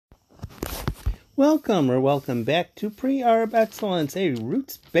Welcome back to Pre-Arb Excellence, a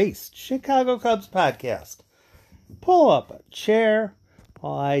roots-based Chicago Cubs podcast. Pull up a chair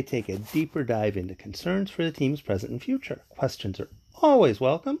while I take a deeper dive into concerns for the team's present and future. Questions are always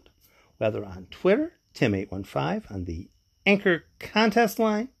welcomed, whether on Twitter, Tim815, on the Anchor contest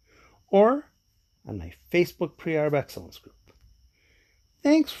line, or on my Facebook Pre-Arb Excellence group.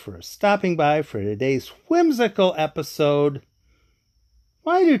 Thanks for stopping by for today's whimsical episode.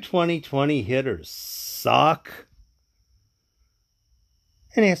 Why do 2020 hitters suck?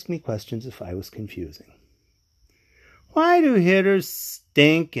 And ask me questions if I was confusing. Why do hitters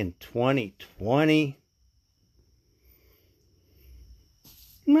stink in 2020?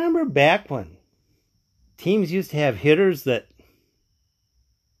 Remember back when teams used to have hitters that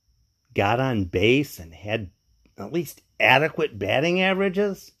got on base and had at least adequate batting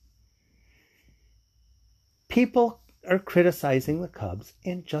averages? People are criticizing the Cubs,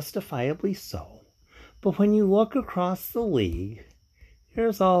 and justifiably so. But when you look across the league,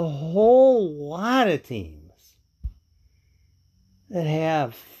 there's a whole lot of teams that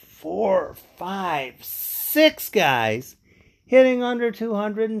have 4, 5, 6 guys hitting under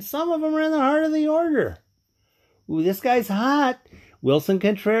 200, and some of them are in the heart of the order. Ooh, this guy's hot. Wilson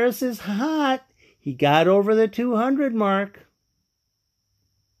Contreras is hot. He got over the 200 mark.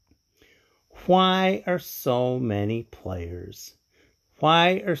 Why are so many players?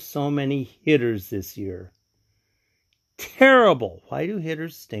 Why are so many hitters this year? Terrible. Why do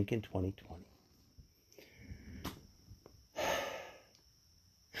hitters stink in 2020?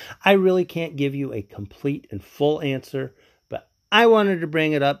 I really can't give you a complete and full answer, but I wanted to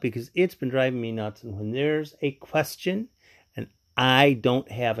bring it up because it's been driving me nuts. And when there's a question and I don't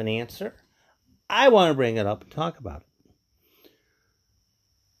have an answer, I want to bring it up and talk about it.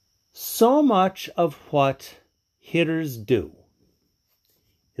 So much of what hitters do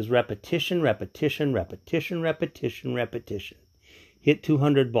is repetition. Hit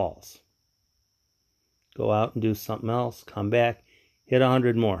 200 balls. Go out and do something else. Come back. Hit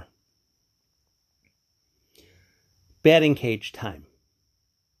 100 more. Batting cage time.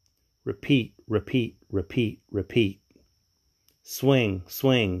 Repeat. Swing.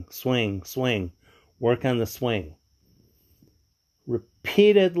 Work on the swing.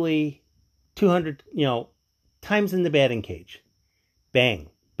 Repeatedly 200, times in the batting cage. Bang.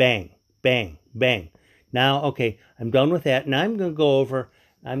 Now, okay, I'm done with that. Now I'm going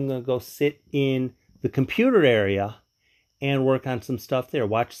to go sit in the computer area and work on some stuff there.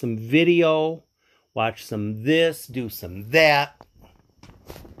 Watch some video, watch some this, do some that.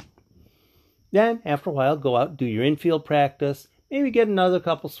 Then, after a while, go out, do your infield practice, maybe get another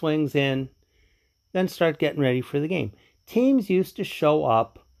couple swings in, then start getting ready for the game. Teams used to show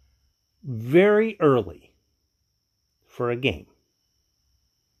up very early for a game.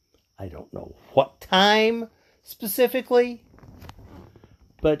 I don't know what time specifically,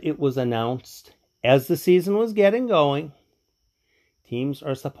 but it was announced as the season was getting going. Teams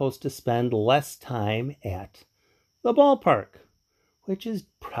are supposed to spend less time at the ballpark, which is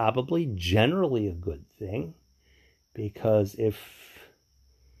probably generally a good thing, because if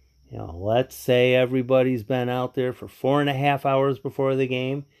let's say everybody's been out there for 4.5 hours before the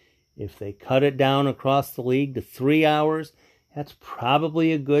game. If they cut it down across the league to 3 hours, that's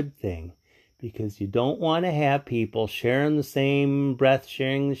probably a good thing, because you don't want to have people sharing the same breath,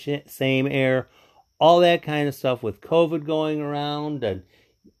 sharing the same air, all that kind of stuff with COVID going around. And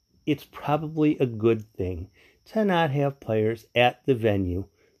it's probably a good thing to not have players at the venue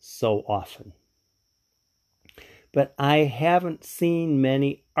so often. But I haven't seen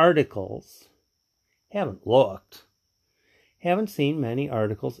many articles, haven't seen many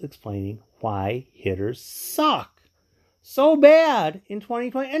articles explaining why hitters suck so bad in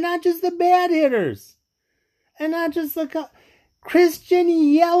 2020. And not just the bad hitters. And not just Christian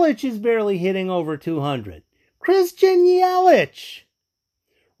Yelich is barely hitting over 200. Christian Yelich.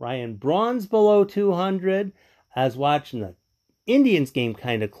 Ryan Braun's below 200. I was watching the Indians game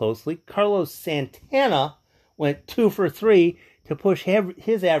kind of closely. Carlos Santana went 2 for 3 to push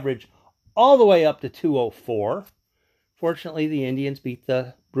his average all the way up to 204. Fortunately, the Indians beat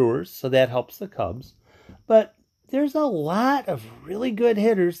the Brewers, so that helps the Cubs. But there's a lot of really good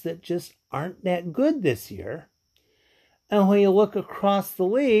hitters that just aren't that good this year. And when you look across the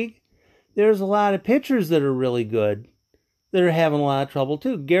league, there's a lot of pitchers that are really good that are having a lot of trouble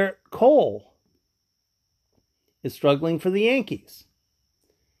too. Garrett Cole is struggling for the Yankees.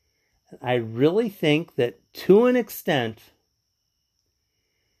 I really think that, to an extent,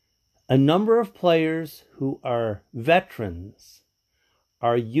 a number of players who are veterans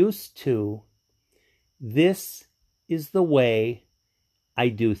are used to, this is the way I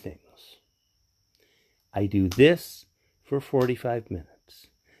do things. I do this for 45 minutes.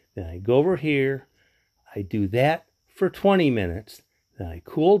 Then I go over here. I do that for 20 minutes. Then I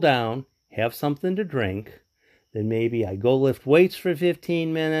cool down, have something to drink. Then maybe I go lift weights for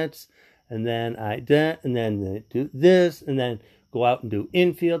 15 minutes. And then I do this. And then go out and do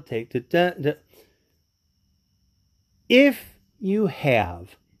infield. If you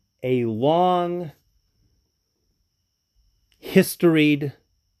have a long historied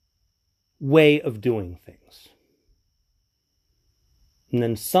way of doing things, and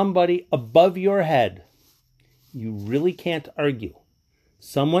then somebody above your head, you really can't argue.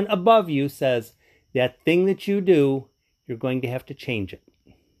 Someone above you says, that thing that you do, you're going to have to change it.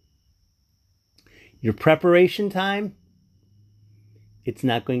 Your preparation time, it's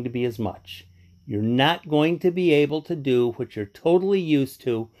not going to be as much. You're not going to be able to do what you're totally used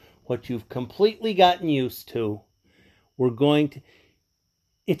to, what you've completely gotten used to.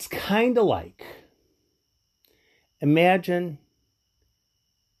 It's kind of like, imagine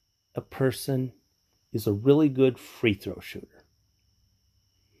a person is a really good free throw shooter.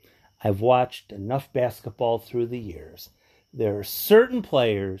 I've watched enough basketball through the years. There are certain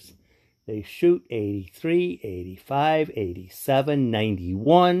players, they shoot 83, 85, 87,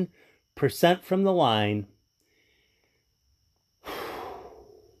 91% from the line.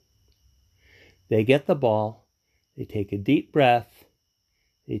 They get the ball, they take a deep breath,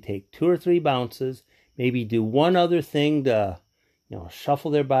 they take 2 or 3 bounces, maybe do one other thing to,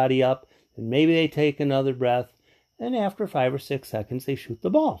 shuffle their body up, and maybe they take another breath, and after 5 or 6 seconds, they shoot the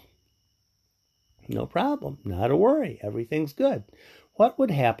ball. No problem, not a worry, everything's good. What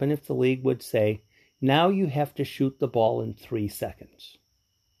would happen if the league would say, now you have to shoot the ball in 3 seconds?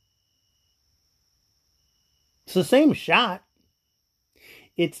 It's the same shot.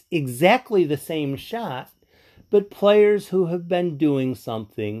 It's exactly the same shot, but players who have been doing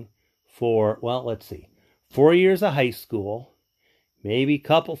something for, 4 years of high school, maybe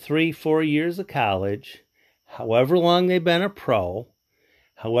 3, 4 years of college, however long they've been a pro,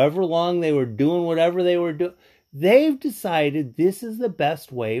 however long they were doing whatever they were doing, they've decided this is the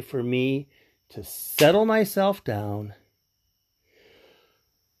best way for me to settle myself down,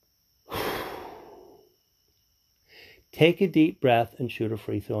 take a deep breath, and shoot a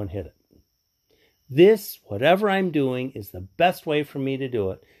free throw and hit it. This, whatever I'm doing, is the best way for me to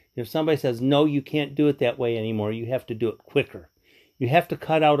do it. If somebody says, no, you can't do it that way anymore, you have to do it quicker. You have to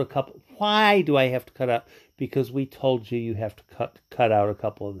cut out a couple. Why do I have to cut out? Because we told you have to cut out a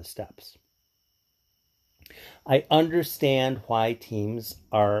couple of the steps. I understand why teams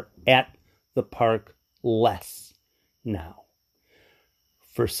are at the park less now.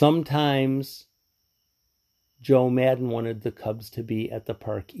 For some times, Joe Madden wanted the Cubs to be at the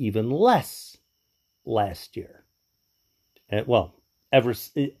park even less last year. Ever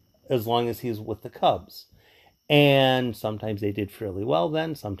as long as he's with the Cubs. And sometimes they did fairly well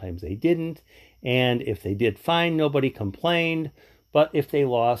then, sometimes they didn't. And if they did fine, nobody complained. But if they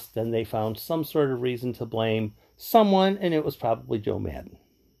lost, then they found some sort of reason to blame someone, and it was probably Joe Madden.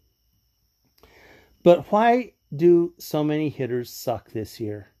 But why do so many hitters suck this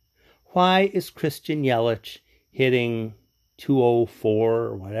year? Why is Christian Yelich hitting 204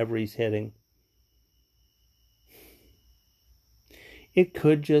 or whatever he's hitting? It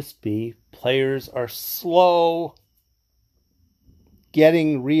could just be players are slow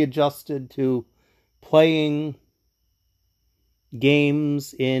getting readjusted to playing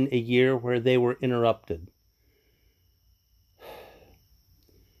games in a year where they were interrupted.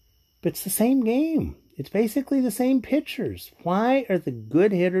 But it's the same game. It's basically the same pitchers. Why are the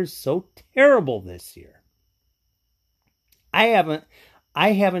good hitters so terrible this year? I haven't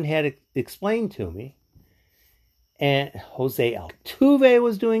had it explained to me. And Jose Altuve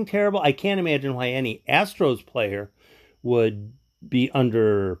was doing terrible. I can't imagine why any Astros player would be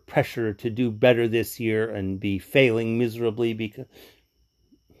under pressure to do better this year and be failing miserably because...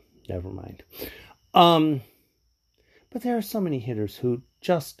 Never mind. But there are so many hitters who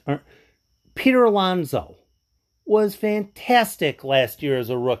just aren't... Peter Alonso was fantastic last year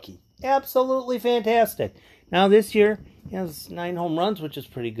as a rookie. Absolutely fantastic. Now this year, he has 9 home runs, which is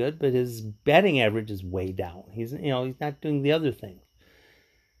pretty good, but his batting average is way down. He's not doing the other thing.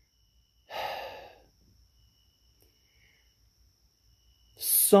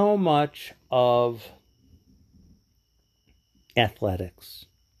 So much of athletics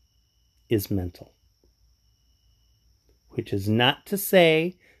is mental, which is not to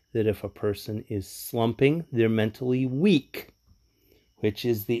say that if a person is slumping, they're mentally weak, which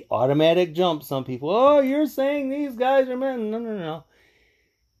is the automatic jump. Some people, you're saying these guys are men. No.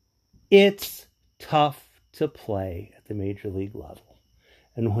 It's tough to play at the major league level.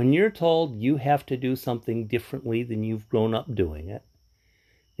 And when you're told you have to do something differently than you've grown up doing it,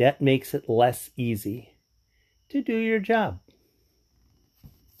 that makes it less easy to do your job.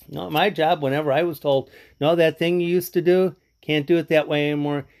 My job, whenever I was told, no, that thing you used to do, can't do it that way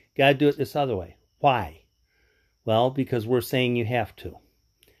anymore, got to do it this other way. Why? Well, because we're saying you have to.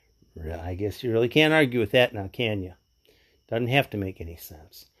 I guess you really can't argue with that now, can you? Doesn't have to make any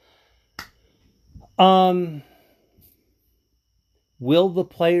sense. Will the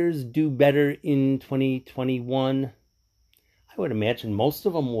players do better in 2021? I would imagine most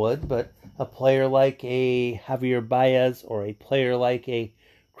of them would, but a player like a Javier Baez or a player like a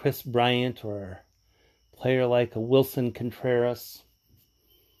Chris Bryant or a player like a Wilson Contreras,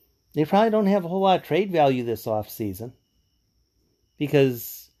 they probably don't have a whole lot of trade value this offseason,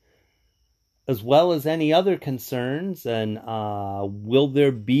 because as well as any other concerns, and will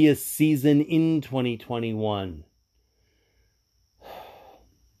there be a season in 2021?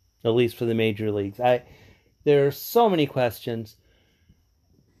 At least for the major leagues. There are so many questions.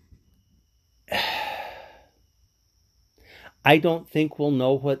 I don't think we'll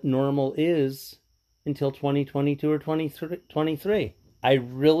know what normal is until 2022 or 2023. I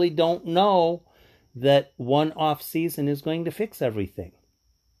really don't know that one off season is going to fix everything.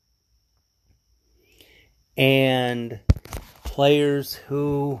 And players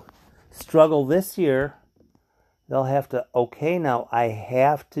who struggle this year, they'll have to, okay, now I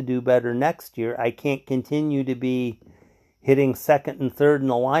have to do better next year. I can't continue to be hitting second and third in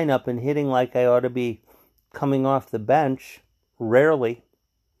the lineup and hitting like I ought to be coming off the bench. Rarely.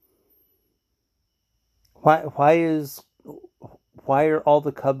 Why are all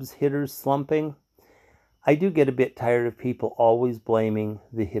the Cubs hitters slumping? I do get a bit tired of people always blaming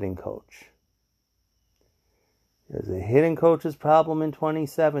the hitting coach. There's a hitting coach's problem in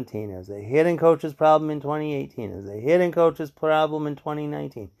 2017. There's a hitting coach's problem in 2018. There's a hitting coach's problem in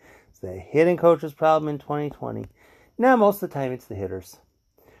 2019. There's a hitting coach's problem in 2020. Now, most of the time, it's the hitters.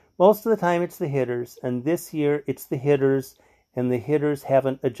 Most of the time, it's the hitters. And this year, it's the hitters. And the hitters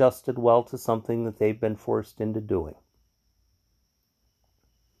haven't adjusted well to something that they've been forced into doing.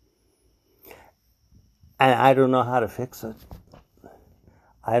 And I don't know how to fix it.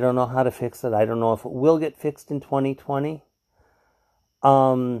 I don't know how to fix it. I don't know if it will get fixed in 2020.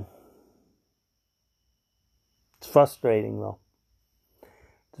 It's frustrating, though.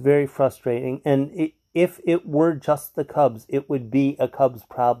 It's very frustrating. And if it were just the Cubs, it would be a Cubs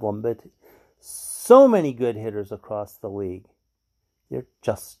problem. But so many good hitters across the league, they're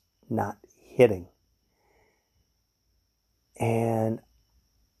just not hitting. And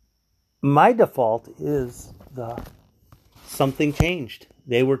my default is something changed.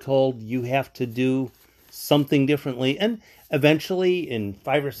 They were told you have to do something differently. And eventually, in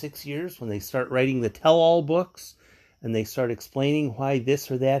 5 or 6 years, when they start writing the tell-all books and they start explaining why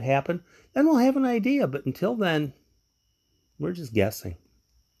this or that happened, then we'll have an idea. But until then, we're just guessing.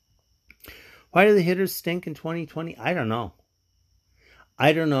 Why do the hitters stink in 2020? I don't know.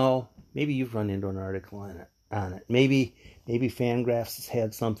 Maybe you've run into an article on it. Maybe Fangraphs has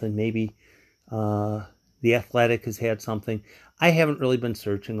had something. Maybe The Athletic has had something. I haven't really been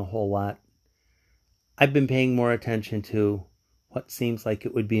searching a whole lot. I've been paying more attention to what seems like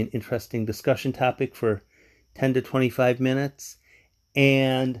it would be an interesting discussion topic for 10 to 25 minutes.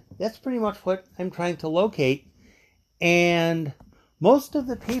 And that's pretty much what I'm trying to locate. And most of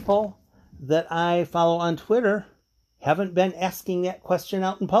the people that I follow on Twitter haven't been asking that question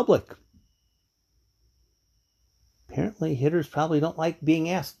out in public. Apparently, hitters probably don't like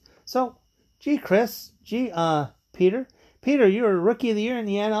being asked. So, Peter, you were Rookie of the Year in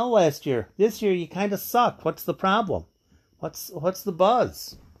the NL last year. This year, you kind of suck. What's the problem? What's the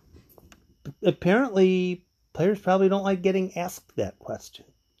buzz? Apparently, players probably don't like getting asked that question.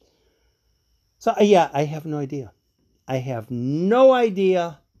 So, I have no idea.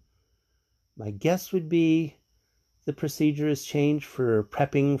 My guess would be the procedure has changed for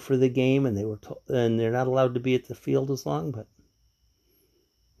prepping for the game, and they're not allowed to be at the field as long, but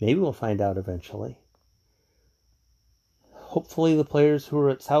maybe we'll find out eventually. Hopefully the players who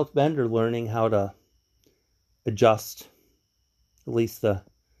are at South Bend are learning how to adjust, at least the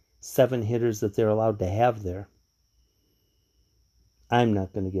 7 hitters that they're allowed to have there. I'm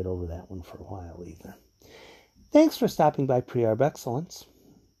not going to get over that one for a while either. Thanks for stopping by Pre-Arb Excellence.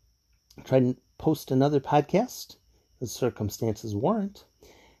 I'll try to post another podcast as circumstances warrant.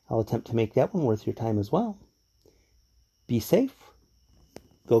 I'll attempt to make that one worth your time as well. Be safe.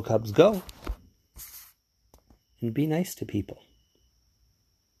 Go Cubs, go. And be nice to people.